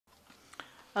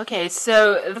Okay,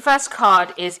 so the first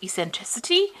card is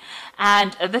eccentricity,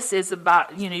 and this is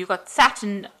about, you've got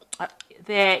Saturn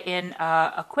there in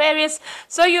Aquarius.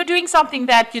 So you're doing something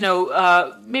that,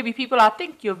 maybe people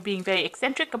think you're being very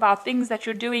eccentric about things that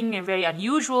you're doing and very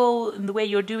unusual in the way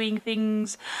you're doing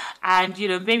things, and,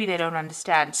 maybe they don't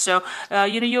understand. So,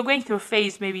 you're going through a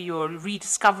phase, maybe you're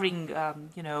rediscovering,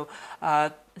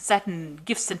 certain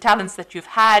gifts and talents that you've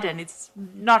had, and it's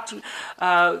not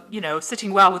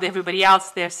sitting well with everybody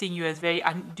else. They're seeing you as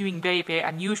doing very, very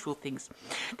unusual things.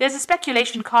 There's a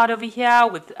speculation card over here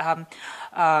with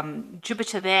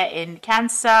Jupiter there in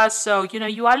Cancer. So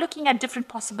you are looking at different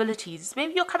possibilities.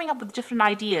 Maybe you're coming up with different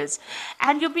ideas,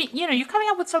 and you're coming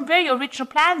up with some very original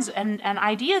plans and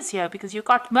ideas here, because you've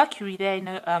got Mercury there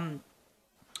in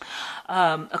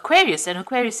Aquarius, and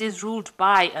Aquarius is ruled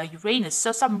by Uranus.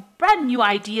 So some brand new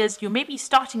ideas. You may be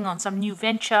starting on some new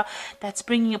venture that's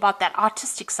bringing about that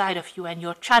artistic side of you, and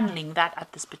you're channeling that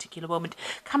at this particular moment,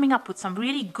 coming up with some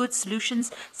really good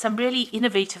solutions, some really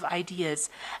innovative ideas,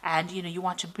 and you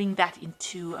want to bring that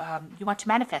into, you want to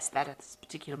manifest that at this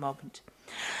particular moment.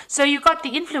 So you've got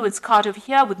the influence card over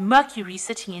here with Mercury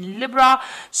sitting in Libra.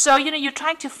 So, you're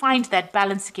trying to find that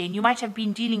balance again. You might have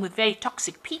been dealing with very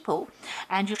toxic people,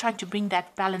 and you're trying to bring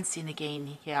that balance in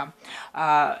again here.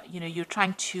 You're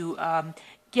trying to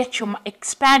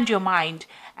expand your mind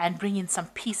and bring in some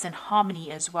peace and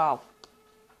harmony as well.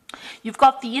 You've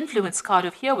got the influence card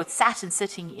over here with Saturn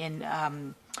sitting in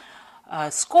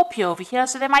Scorpio over here.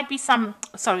 So there might be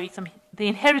the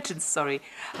inheritance,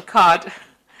 card.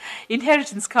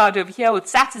 Inheritance card over here with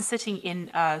Saturn sitting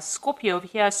in Scorpio over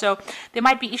here. So there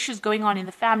might be issues going on in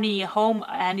the family home,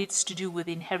 and it's to do with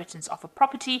inheritance of a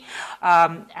property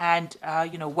and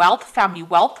wealth, family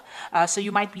wealth. So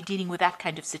you might be dealing with that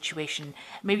kind of situation.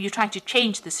 Maybe you're trying to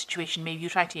change the situation. Maybe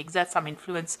you're trying to exert some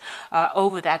influence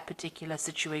over that particular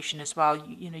situation as well.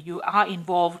 You are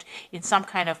involved in some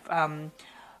kind of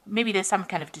maybe there's some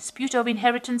kind of dispute over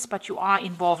inheritance, but you are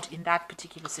involved in that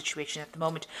particular situation at the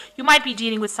moment. You might be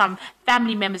dealing with some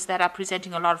family members that are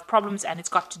presenting a lot of problems, and it's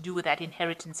got to do with that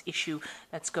inheritance issue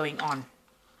that's going on.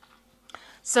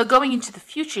 So going into the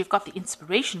future, you've got the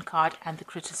inspiration card and the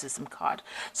criticism card.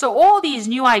 So all these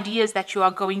new ideas that you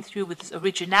are going through with this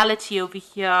originality over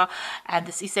here and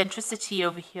this eccentricity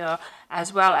over here,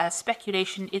 as well as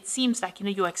speculation, it seems like,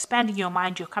 you're expanding your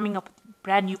mind, you're coming up with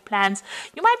brand new plans.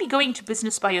 You might be going to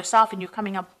business by yourself, and you're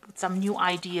coming up with some new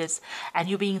ideas, and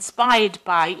you're being inspired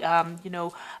by,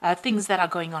 things that are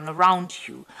going on around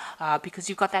you, because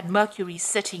you've got that Mercury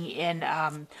sitting in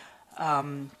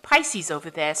Pisces over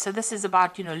there. So this is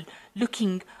about,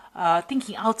 looking,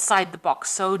 thinking outside the box.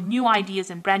 So new ideas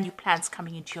and brand new plans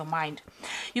coming into your mind.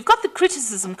 You've got the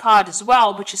criticism card as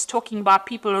well, which is talking about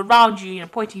people around you,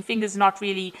 pointing fingers, not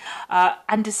really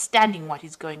understanding what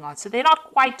is going on. So they're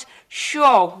not quite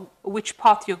sure which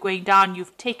path you're going down.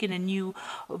 You've taken a new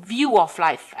view of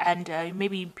life, and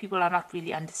maybe people are not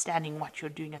really understanding what you're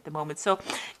doing at the moment. So,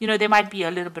 there might be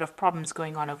a little bit of problems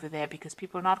going on over there, because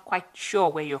people are not quite sure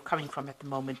where you're coming from at the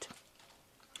moment.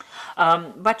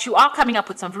 But you are coming up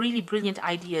with some really brilliant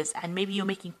ideas, and maybe you're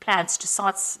making plans to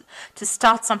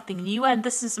start something new. And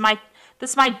this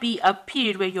might be a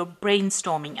period where you're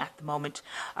brainstorming at the moment,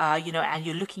 and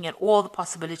you're looking at all the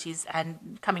possibilities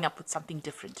and coming up with something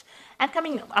different, and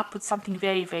coming up with something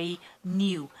very, very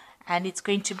new. And it's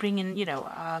going to bring in,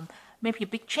 maybe a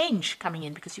big change coming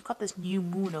in, because you've got this new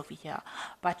moon over here,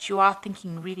 but you are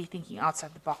really thinking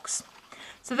outside the box.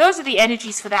 So those are the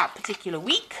energies for that particular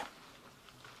week.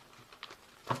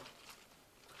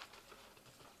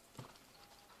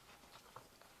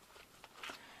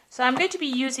 So I'm going to be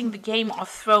using the Game of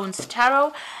Thrones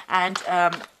Tarot, and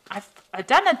I've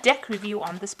done a deck review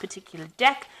on this particular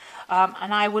deck,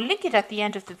 and I will link it at the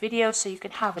end of the video so you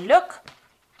can have a look.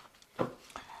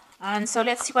 And so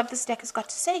let's see what this deck has got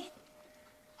to say.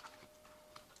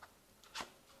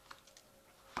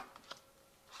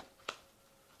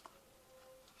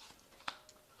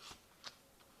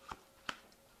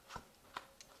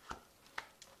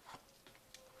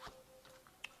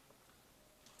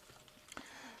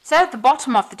 So at the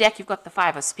bottom of the deck, you've got the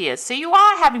Five of Spears. So you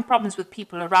are having problems with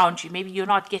people around you. Maybe you're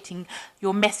not getting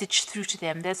your message through to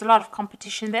them. There's a lot of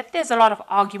competition. There's a lot of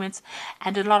arguments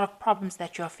and a lot of problems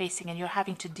that you're facing, and you're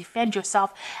having to defend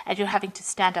yourself, and you're having to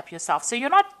stand up yourself. So you're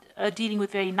not dealing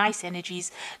with very nice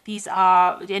energies. These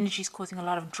are the energies causing a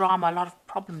lot of drama, a lot of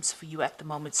problems for you at the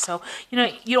moment. So,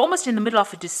 you're almost in the middle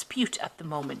of a dispute at the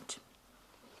moment.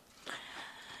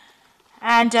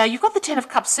 And you've got the Ten of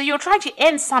Cups, so you're trying to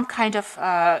end some kind of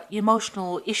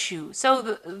emotional issue.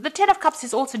 So the Ten of Cups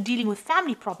is also dealing with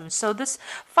family problems. So this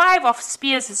Five of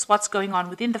Spears is what's going on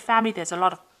within the family. There's a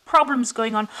lot of problems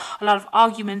going on, a lot of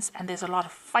arguments, and there's a lot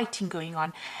of fighting going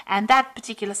on. And that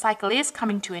particular cycle is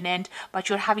coming to an end, but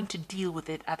you're having to deal with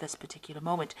it at this particular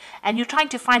moment. And you're trying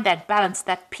to find that balance,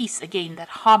 that peace again, that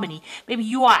harmony. Maybe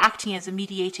you are acting as a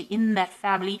mediator in that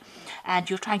family, and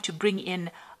you're trying to bring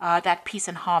in that peace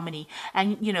and harmony.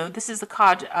 And, you know, this is the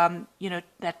card, you know,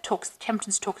 that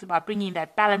Temperance talks about bringing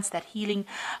that balance, that healing,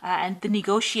 and the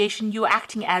negotiation. You're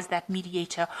acting as that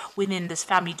mediator within this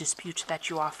family dispute that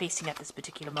you are facing at this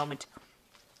particular moment.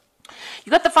 You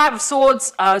got the Five of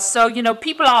Swords, so, you know,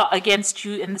 people are against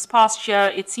you in this past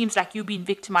year. It seems like you've been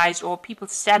victimized or people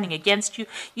standing against you.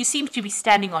 You seem to be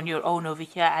standing on your own over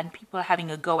here, and people are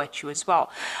having a go at you as well.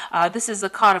 This is the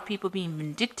card of people being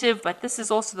vindictive, but this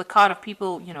is also the card of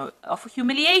people, you know, of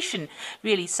humiliation,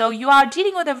 really. So you are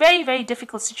dealing with a very, very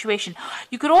difficult situation.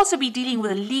 You could also be dealing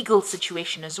with a legal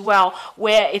situation as well,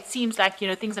 where it seems like, you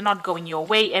know, things are not going your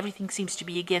way. Everything seems to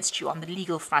be against you on the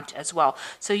legal front as well.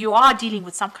 So you are dealing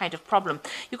with some kind of problem.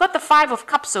 You've got the Five of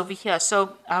Cups over here,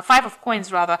 so Five of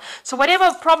Coins rather. So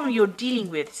whatever problem you're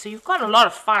dealing with, so you've got a lot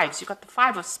of fives. You've got the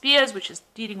Five of Spears, which is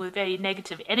dealing with very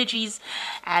negative energies,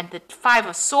 and the Five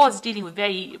of Swords dealing with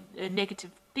very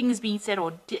negative things being said,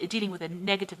 or dealing with a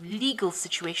negative legal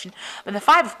situation. But the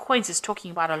Five of Coins is talking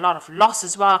about a lot of loss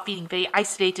as well, feeling very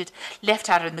isolated, left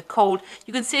out in the cold.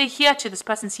 You can say here too, this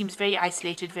person seems very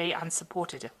isolated, very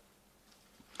unsupported.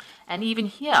 And even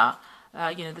here,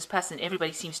 you know, this person,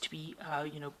 everybody seems to be,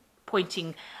 you know,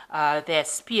 pointing their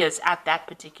spears at that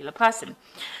particular person.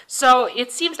 So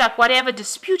it seems like whatever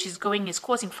dispute is going is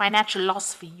causing financial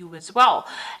loss for you as well.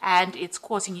 And it's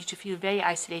causing you to feel very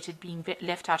isolated, being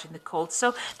left out in the cold.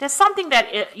 So there's something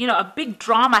that, you know, a big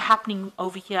drama happening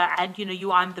over here, and, you know,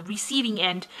 you are on the receiving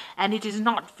end, and it is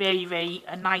not very, very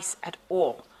nice at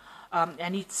all.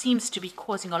 And it seems to be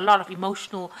causing a lot of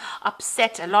emotional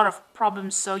upset, a lot of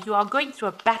problems. So you are going through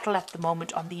a battle at the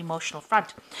moment on the emotional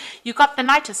front. You've got the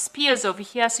Knight of Spears over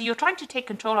here. So you're trying to take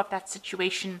control of that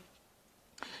situation,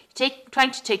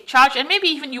 trying to take charge, and maybe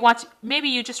even maybe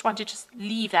you just want to just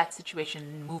leave that situation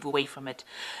and move away from it.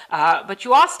 But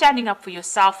you are standing up for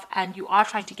yourself, and you are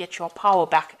trying to get your power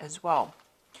back as well.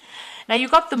 Now you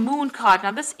got the Moon card.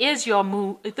 Now this is your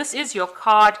moon. This is your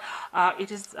card.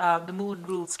 It is the Moon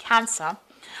rules Cancer,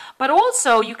 but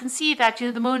also you can see that, you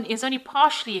know, the Moon is only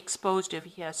partially exposed over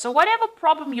here. So whatever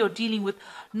problem you're dealing with,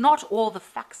 not all the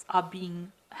facts have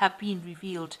been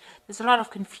revealed. There's a lot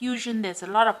of confusion. There's a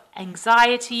lot of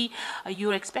anxiety.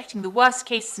 You're expecting the worst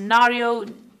case scenario.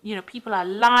 You know, people are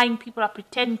lying, people are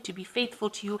pretending to be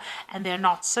faithful to you, and they're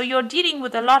not. So you're dealing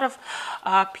with a lot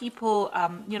of people,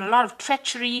 you know, a lot of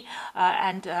treachery,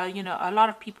 and, you know, a lot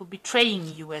of people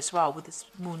betraying you as well with this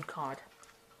Moon card.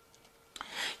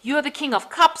 You're the King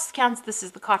of Cups, Cancer. This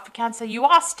is the card for Cancer. You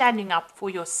are standing up for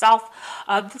yourself.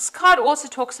 This card also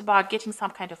talks about getting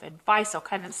some kind of advice or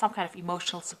some kind of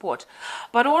emotional support.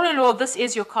 But all in all, this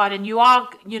is your card, and you are,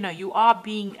 you know, you are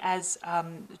being as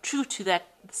true to that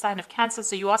sign of Cancer.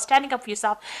 So you are standing up for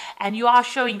yourself, and you are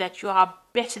showing that you are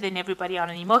better than everybody on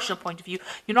an emotional point of view.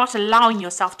 You're not allowing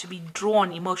yourself to be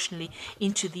drawn emotionally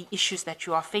into the issues that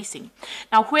you are facing.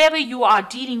 Now, whoever you are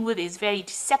dealing with is very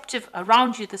deceptive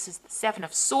around you. This is the Seven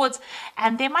of Swords,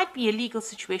 and there might be a legal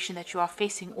situation that you are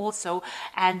facing also,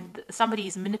 and somebody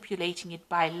is manipulating it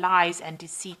by lies and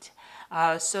deceit.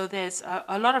 So there's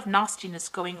a lot of nastiness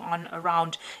going on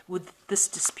around with this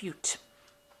dispute.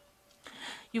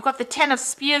 You've got the Ten of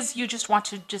Spears. You just want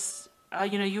to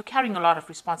you know, you're carrying a lot of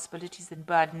responsibilities and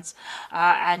burdens,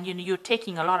 and, you know, you're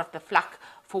taking a lot of the flack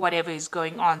for whatever is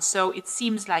going on. So it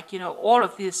seems like, you know, all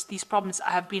of these problems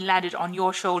have been landed on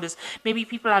your shoulders. Maybe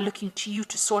people are looking to you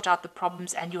to sort out the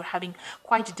problems, and you're having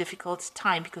quite a difficult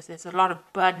time because there's a lot of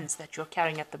burdens that you're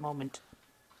carrying at the moment.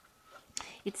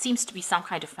 It seems to be some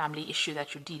kind of family issue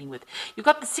that you're dealing with. You've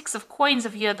got the Six of Coins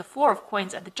over here, the Four of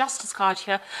Coins, and the Justice card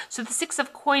here. So the Six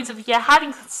of Coins over here,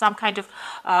 having some kind of,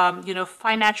 you know,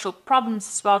 financial problems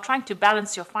as well, trying to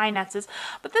balance your finances.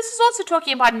 But this is also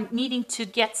talking about needing to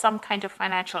get some kind of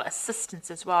financial assistance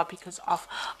as well because of,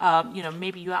 you know,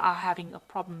 maybe you are having a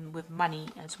problem with money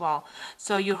as well.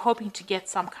 So you're hoping to get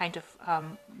some kind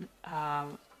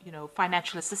of, you know,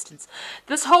 financial assistance.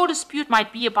 This whole dispute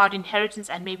might be about inheritance,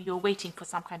 and maybe you're waiting for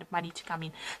some kind of money to come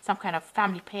in, some kind of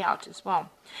family payout as well.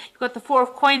 You've got the Four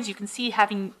of Coins. You can see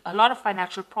having a lot of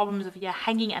financial problems of here,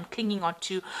 hanging and clinging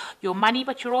onto your money,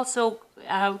 but you're also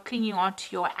clinging on to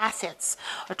your assets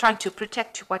or trying to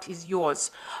protect what is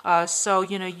yours. So,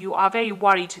 you are very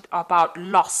worried about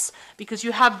loss because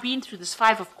you have been through this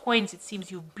Five of Coins. It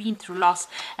seems you've been through loss,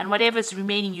 and whatever's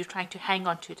remaining, you're trying to hang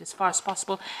on to it as far as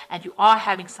possible, and you are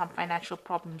having some financial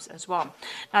problems as well.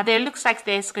 Now, there looks like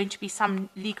there's going to be some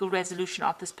legal resolution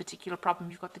of this particular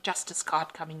problem. You've got the Justice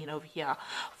card coming in over here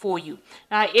for you.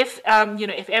 Now, if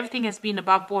everything has been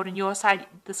above board on your side,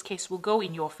 this case will go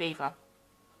in your favor.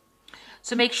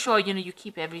 So make sure, you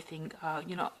keep everything,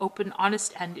 open,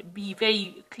 honest, and be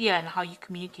very clear in how you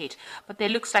communicate. But there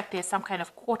looks like there's some kind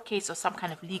of court case or some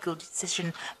kind of legal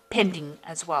decision pending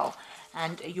as well.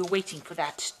 And you're waiting for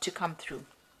that to come through.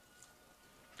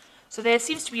 So there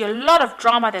seems to be a lot of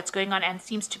drama that's going on, and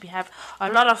seems to have a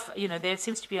lot of, there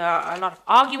seems to be a lot of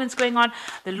arguments going on.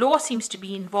 The law seems to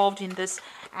be involved in this,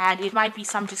 and it might be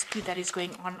some dispute that is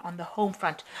going on the home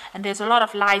front. And there's a lot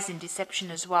of lies and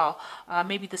deception as well.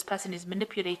 Maybe this person is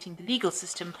manipulating the legal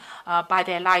system by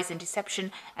their lies and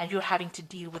deception, and you're having to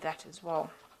deal with that as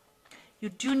well. You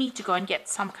do need to go and get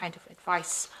some kind of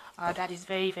advice. That is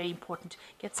very, very important.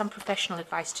 Get some professional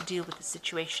advice to deal with the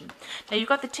situation. Now, you've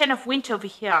got the Ten of Winter over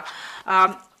here,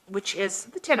 which is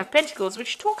the Ten of Pentacles,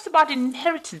 which talks about an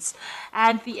inheritance.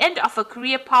 And the end of a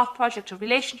career path, project, or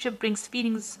relationship brings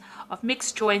feelings of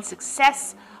mixed joy and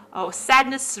success, or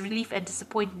sadness, relief, and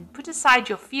disappointment. Put aside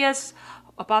your fears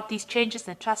about these changes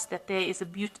and trust that there is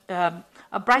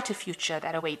a brighter future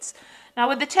that awaits. Now,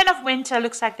 with the Ten of Winter,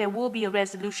 looks like there will be a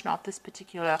resolution of this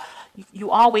particular. You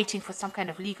are waiting for some kind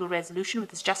of legal resolution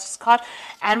with this Justice card.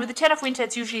 And with the Ten of Winter,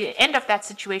 it's usually the end of that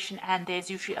situation, and there's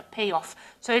usually a payoff.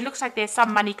 So it looks like there's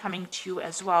some money coming to you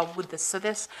as well with this. So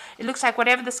it looks like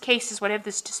whatever this case is, whatever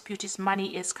this dispute is,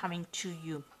 money is coming to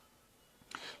you.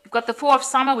 You've got the Four of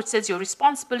Summer, which says your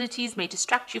responsibilities may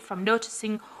distract you from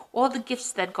noticing all the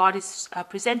gifts that God is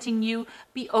presenting you.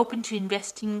 Be open to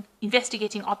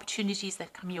investigating opportunities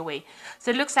that come your way.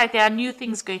 So it looks like there are new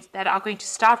things that are going to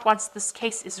start once this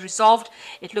case is resolved.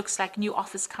 It looks like new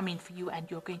offers come in for you, and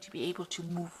you're going to be able to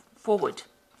move forward.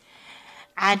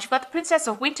 And you've got the Princess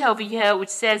of Winter over here, which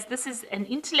says this is an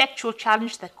intellectual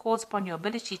challenge that calls upon your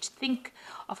ability to think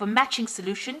of a matching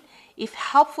solution. If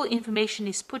helpful information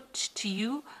is put to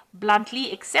you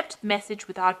bluntly, accept the message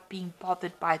without being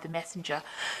bothered by the messenger.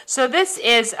 So this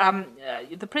is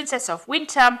the Princess of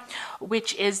Winter,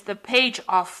 which is the Page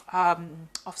of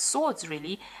Swords,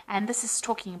 really. And this is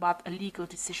talking about a legal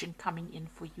decision coming in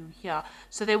for you here.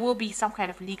 So there will be some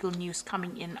kind of legal news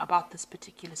coming in about this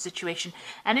particular situation.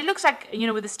 And it looks like,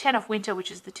 with this Ten of Winter,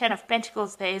 which is the Ten of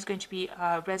Pentacles, there is going to be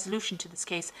a resolution to this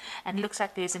case. And it looks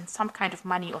like there's some kind of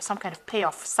money or some kind of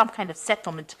payoff, some kind of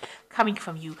settlement coming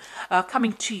from you,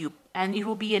 coming to you. And it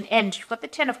will be an end. You've got the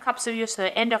Ten of Cups over here, so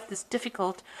the end of this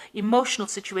difficult emotional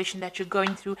situation that you're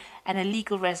going through, and a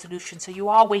legal resolution. So you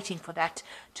are waiting for that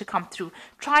to come through.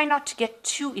 Try not to get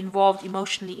too involved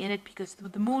emotionally in it, because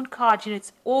with the Moon card,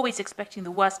 it's always expecting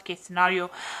the worst case scenario,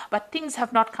 but things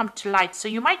have not come to light. So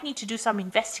you might need to do some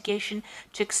investigation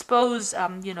to expose,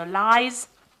 lies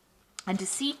and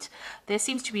deceit. There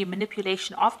seems to be a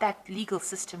manipulation of that legal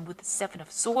system with the Seven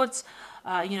of Swords.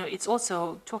 It's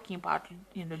also talking about,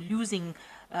 losing,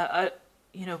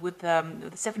 with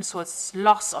the Seven of Swords,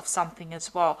 loss of something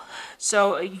as well.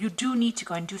 So you do need to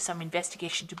go and do some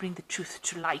investigation to bring the truth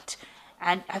to light.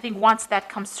 And I think once that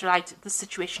comes to light, the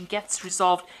situation gets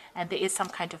resolved and there is some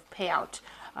kind of payout.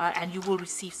 And you will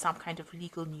receive some kind of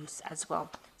legal news as well.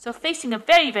 So facing a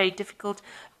very, very difficult,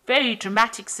 very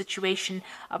dramatic situation,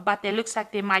 but there looks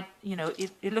like they might,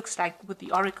 it looks like with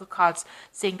the Oracle cards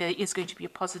saying there is going to be a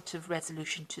positive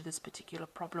resolution to this particular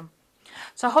problem.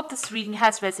 So I hope this reading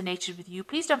has resonated with you.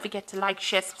 Please don't forget to like,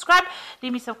 share, subscribe.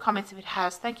 Leave me some comments if it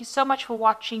has. Thank you so much for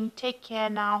watching. Take care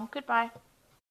now. Goodbye.